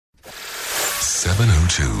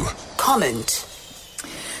702. Comment.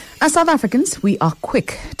 As South Africans, we are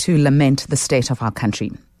quick to lament the state of our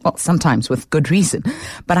country. Well, sometimes with good reason.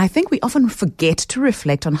 But I think we often forget to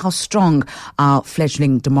reflect on how strong our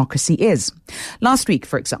fledgling democracy is. Last week,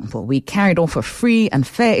 for example, we carried off a free and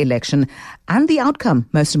fair election, and the outcome,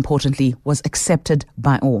 most importantly, was accepted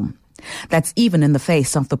by all. That's even in the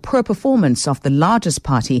face of the poor performance of the largest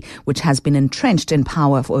party, which has been entrenched in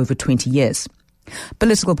power for over 20 years.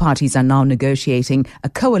 Political parties are now negotiating a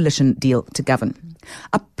coalition deal to govern.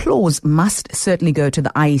 Applause must certainly go to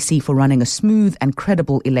the IEC for running a smooth and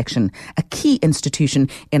credible election, a key institution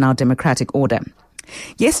in our democratic order.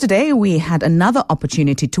 Yesterday, we had another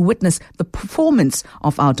opportunity to witness the performance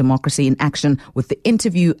of our democracy in action with the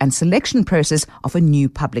interview and selection process of a new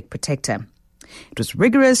public protector. It was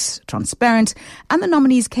rigorous, transparent, and the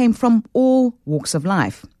nominees came from all walks of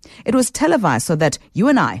life. It was televised so that you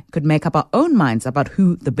and I could make up our own minds about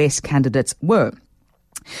who the best candidates were.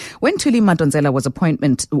 When Thuli Madonsela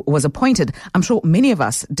was appointed, I'm sure many of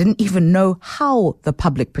us didn't even know how the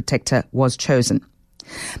public protector was chosen.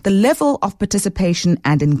 The level of participation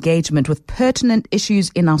and engagement with pertinent issues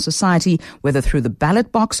in our society, whether through the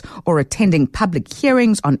ballot box or attending public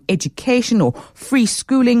hearings on education or free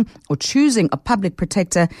schooling or choosing a public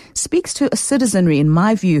protector, speaks to a citizenry, in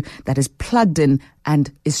my view, that is plugged in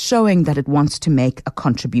and is showing that it wants to make a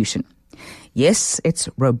contribution. Yes, it's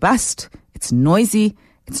robust, it's noisy,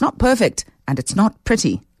 it's not perfect, and it's not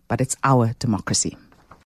pretty, but it's our democracy.